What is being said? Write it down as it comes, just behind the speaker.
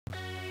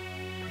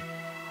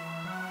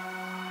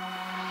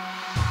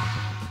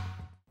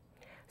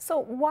So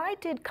why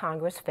did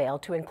Congress fail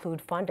to include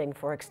funding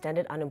for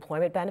extended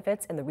unemployment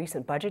benefits in the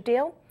recent budget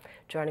deal?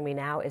 Joining me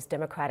now is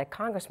Democratic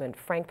Congressman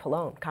Frank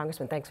Pallone.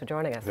 Congressman, thanks for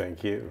joining us.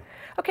 Thank you.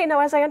 Okay, now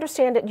as I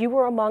understand it, you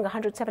were among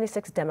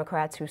 176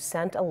 Democrats who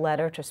sent a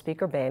letter to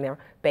Speaker Boehner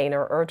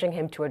urging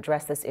him to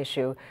address this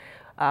issue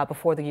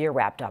before the year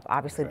wrapped up.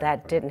 Obviously,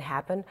 that didn't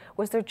happen.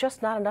 Was there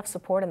just not enough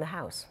support in the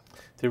House?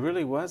 There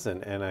really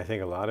wasn't, and I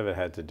think a lot of it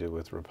had to do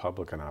with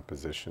Republican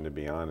opposition, to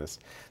be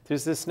honest.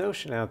 There's this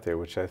notion out there,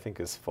 which I think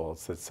is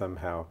false, that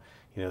somehow,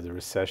 the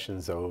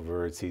recession's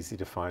over, it's easy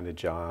to find a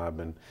job,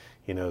 and,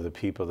 the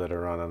people that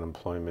are on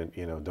unemployment,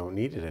 don't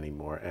need it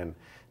anymore. And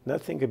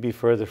nothing could be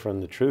further from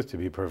the truth, to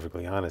be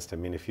perfectly honest. I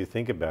mean, if you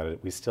think about it,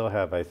 we still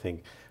have, I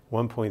think,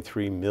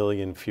 1.3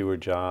 million fewer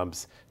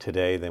jobs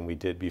today than we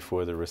did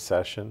before the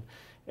recession.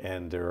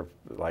 And there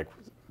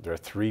are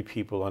 3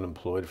 people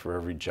unemployed for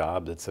every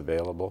job that's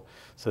available.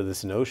 So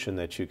this notion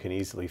that you can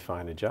easily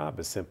find a job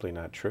is simply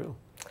not true.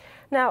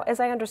 Now, as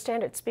I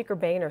understand it, Speaker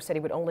Boehner said he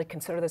would only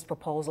consider this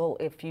proposal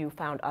if you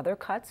found other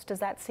cuts. Does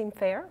that seem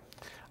fair?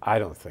 I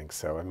don't think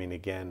so. I mean,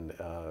 again,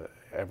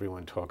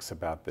 everyone talks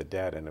about the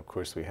debt, and of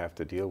course we have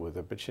to deal with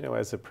it. But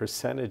as a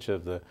percentage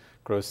of the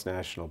gross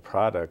national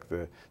product,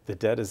 the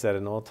debt is at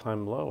an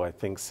all-time low, I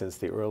think, since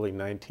the early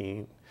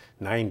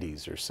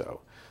 1990s or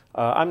so.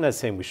 I'm not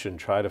saying we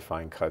shouldn't try to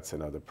find cuts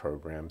in other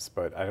programs,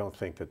 but I don't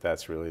think that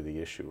that's really the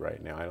issue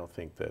right now. I don't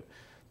think that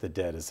the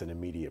debt is an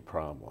immediate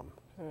problem.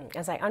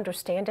 As I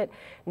understand it,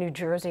 New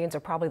Jerseyans are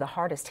probably the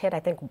hardest hit. I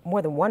think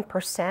more than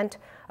 1%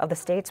 of the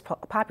state's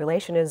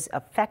population is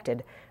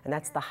affected, and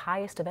that's the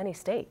highest of any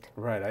state.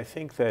 Right. I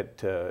think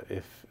that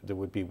if there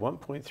would be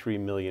 1.3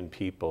 million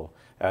people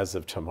as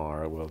of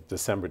tomorrow, well,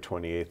 December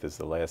 28th is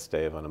the last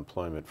day of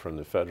unemployment from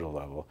the federal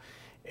level,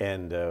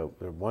 and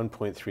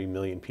 1.3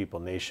 million people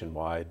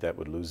nationwide that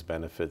would lose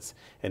benefits,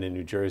 and in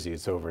New Jersey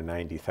it's over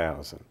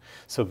 90,000.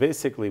 So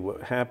basically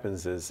what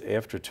happens is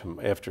after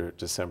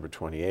December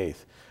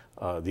 28th,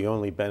 the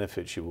only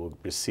benefits you will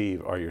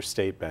receive are your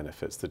state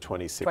benefits, the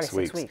 26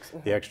 weeks.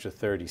 Mm-hmm. The extra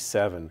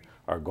 37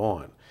 are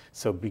gone.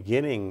 So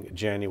beginning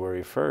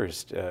January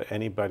 1st,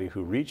 anybody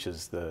who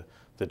reaches the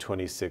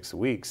 26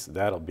 weeks,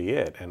 that'll be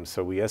it. And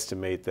so we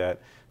estimate that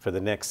for the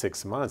next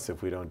 6 months,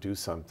 if we don't do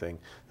something,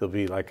 there'll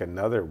be like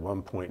another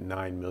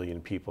 1.9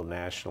 million people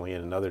nationally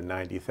and another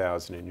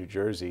 90,000 in New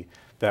Jersey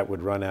that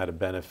would run out of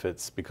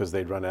benefits because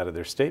they'd run out of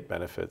their state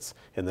benefits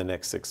in the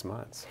next 6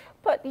 months.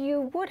 But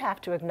you would have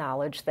to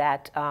acknowledge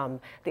that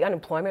the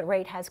unemployment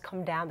rate has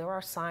come down. There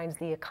are signs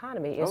the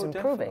economy is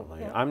improving.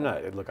 Definitely.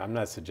 Yeah. I'm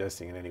not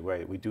suggesting in any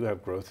way. We do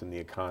have growth in the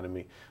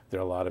economy. There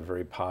are a lot of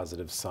very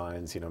positive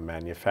signs.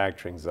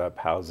 Manufacturing's up,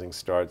 housing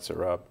starts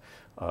are up.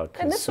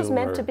 And this was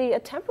meant to be a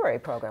temporary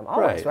program,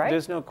 always, right?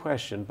 There's no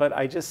question. But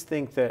I just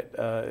think that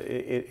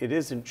it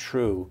isn't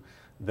true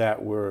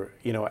that we're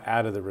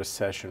out of the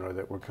recession or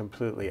that we're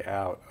completely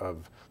out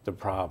of the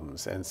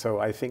problems. And so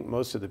I think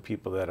most of the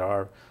people that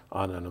are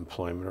on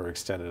unemployment or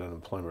extended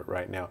unemployment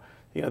right now,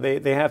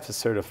 they have to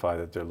certify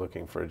that they're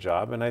looking for a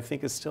job, and I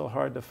think it's still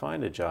hard to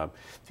find a job.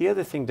 The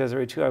other thing,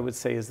 Desiree, too, I would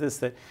say is this,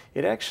 that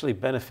it actually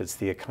benefits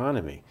the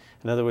economy.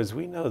 In other words,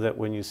 we know that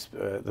when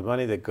the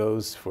money that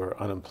goes for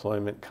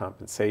unemployment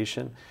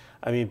compensation,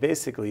 I mean,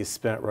 basically is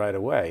spent right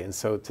away. And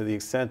so to the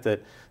extent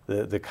that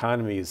the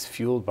economy is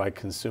fueled by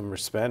consumer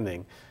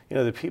spending,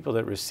 the people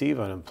that receive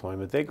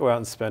unemployment, they go out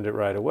and spend it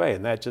right away,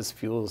 and that just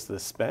fuels the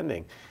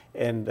spending.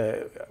 And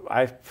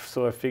I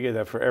sort of figure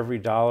that for every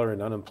dollar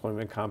in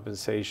unemployment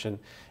compensation,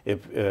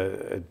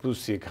 it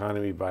boosts the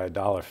economy by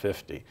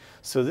 $1.50.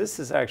 So this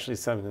is actually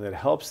something that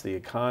helps the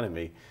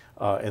economy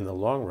in the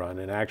long run,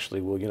 and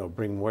actually will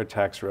bring more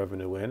tax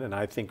revenue in, and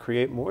I think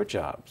create more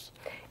jobs.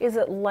 Is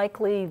it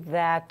likely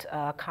that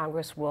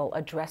Congress will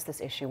address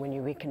this issue when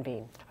you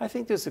reconvene? I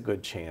think there's a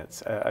good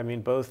chance. I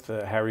mean, both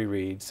Harry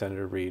Reid,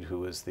 Senator Reid,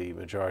 who was the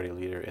majority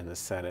leader in the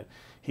Senate,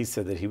 he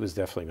said that he was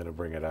definitely going to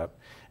bring it up.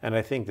 And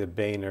I think that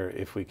Boehner,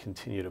 if we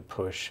continue to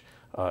push,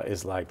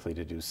 is likely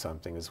to do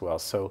something as well.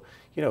 So,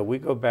 we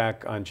go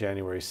back on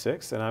January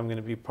 6th, and I'm going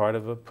to be part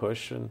of a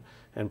push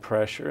and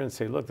pressure and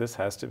say, look, this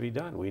has to be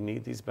done. We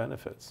need these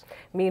benefits.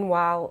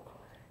 Meanwhile,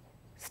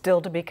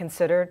 still to be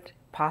considered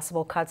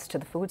possible cuts to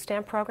the food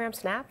stamp program,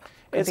 SNAP?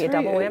 Could be a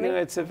double whammy?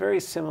 It's a very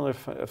similar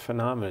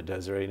phenomenon,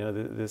 Desiree.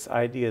 This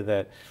idea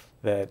that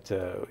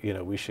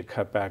we should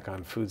cut back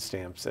on food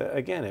stamps.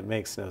 Again, it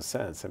makes no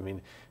sense. I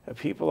mean,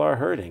 people are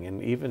hurting,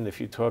 and even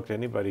if you talk to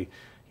anybody,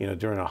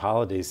 during a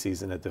holiday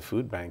season at the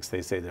food banks,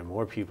 they say there are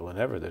more people than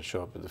ever that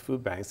show up at the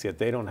food banks, yet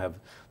they don't have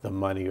the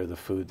money or the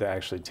food to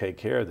actually take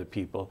care of the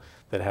people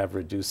that have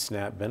reduced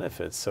SNAP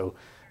benefits. So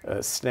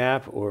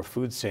SNAP, or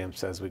food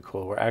stamps as we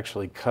call it, were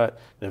actually cut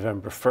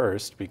November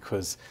 1st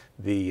because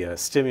the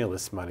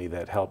stimulus money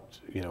that helped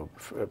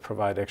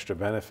provide extra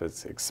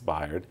benefits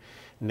expired.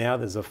 Now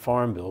there's a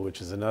farm bill,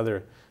 which is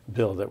another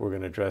bill that we're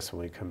going to address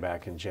when we come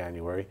back in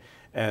January.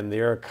 And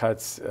there are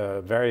cuts,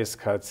 various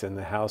cuts in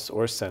the House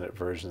or Senate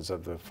versions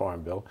of the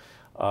farm bill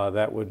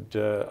that would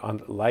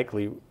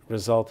likely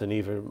result in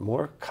even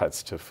more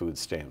cuts to food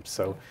stamps.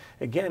 So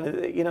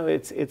again, you know,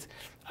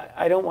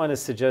 I don't want to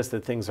suggest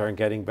that things aren't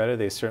getting better.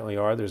 They certainly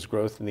are. There's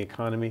growth in the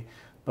economy.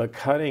 But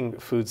cutting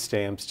food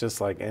stamps, just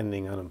like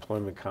ending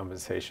unemployment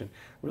compensation,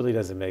 really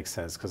doesn't make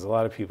sense because a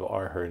lot of people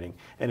are hurting.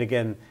 And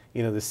again,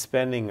 you know, the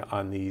spending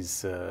on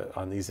these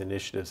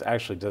initiatives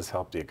actually does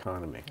help the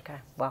economy. Okay.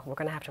 Well, we're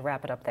going to have to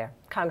wrap it up there.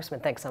 Congressman,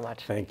 thanks so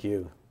much. Thank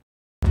you.